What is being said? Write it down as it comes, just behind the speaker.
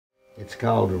It's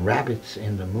called Rabbits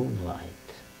in the Moonlight.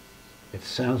 It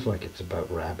sounds like it's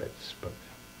about rabbits, but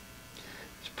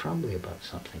it's probably about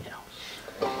something else.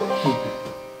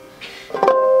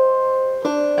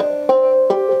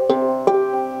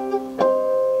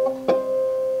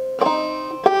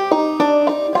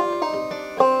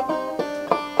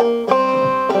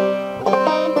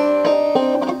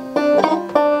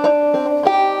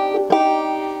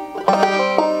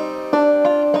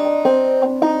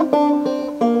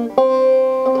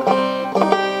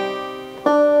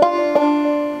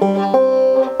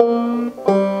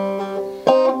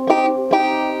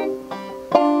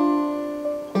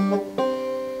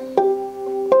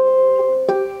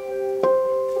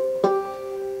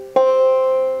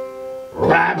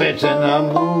 Rabbits in the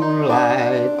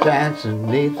moonlight dancing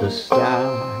beneath the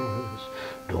stars,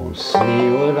 don't see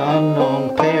what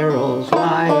unknown perils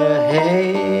lie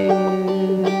ahead.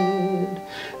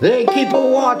 They keep a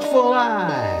watchful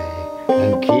eye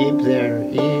and keep their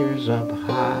ears up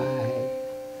high,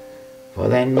 for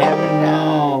they never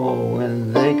know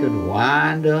when they could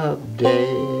wind up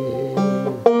dead.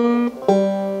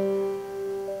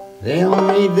 They'll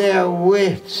need their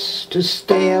wits to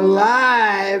stay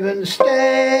alive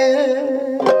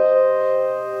instead.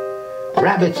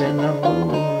 Rabbits in the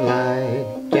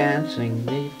moonlight dancing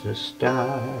neath the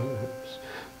stars,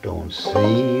 don't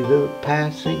see the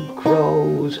passing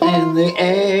crows in the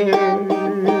air.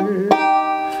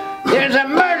 There's a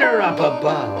murder up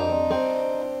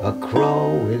above, a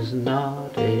crow is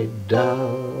not a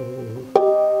dove.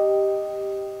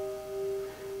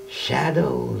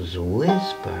 Shadows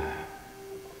whisper,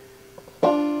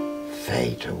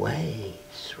 fate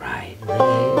awaits right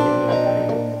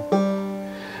there.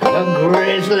 A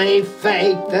grisly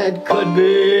fate that could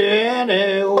be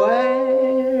anywhere.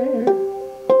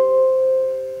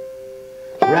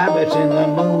 Rabbits in the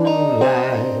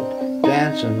moonlight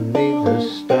dancing beneath the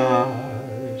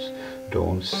stars,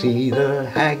 don't see the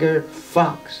haggard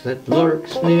fox that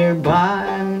lurks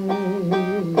nearby.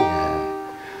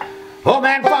 Oh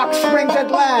man, fox springs at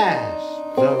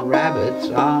last, the rabbits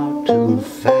are too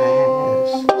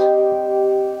fast.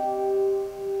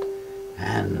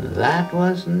 And that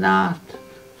was not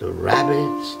the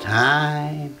rabbit's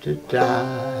time to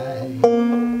die.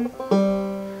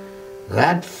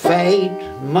 That fate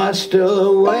must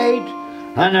still await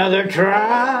another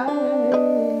try.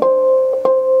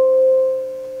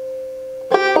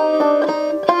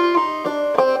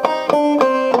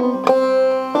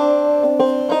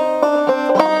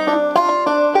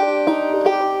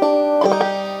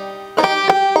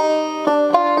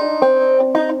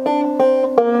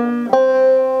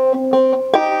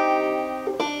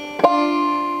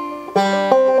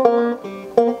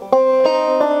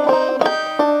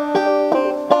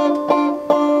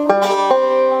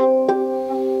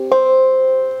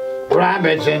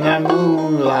 Rabbits in the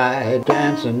moonlight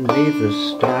dancing beneath the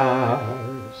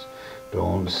stars,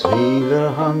 don't see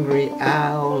the hungry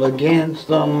owl against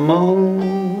the moon.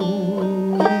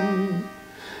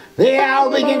 The owl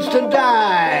begins to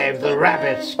dive, the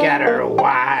rabbits scatter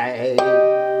wide,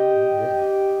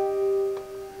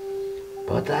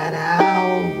 but that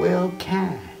owl will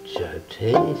catch a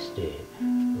tasty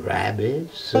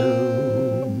rabbit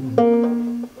soon.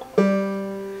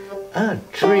 A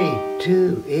treat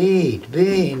to eat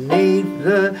beneath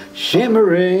the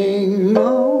shimmering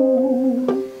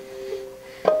moon.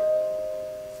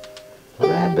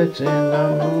 Rabbits in the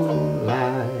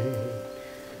moonlight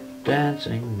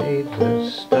dancing beneath the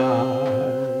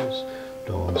stars,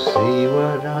 don't see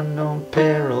what unknown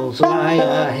perils lie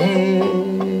ahead.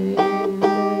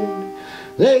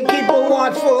 They keep a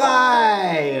watchful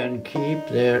eye and keep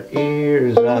their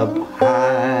ears up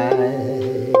high,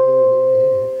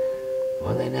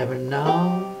 for they never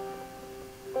know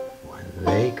when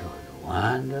they could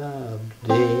wind up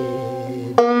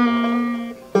dead.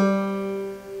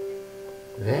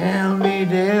 They'll need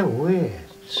their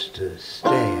wits to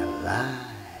stay alive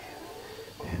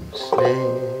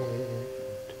instead.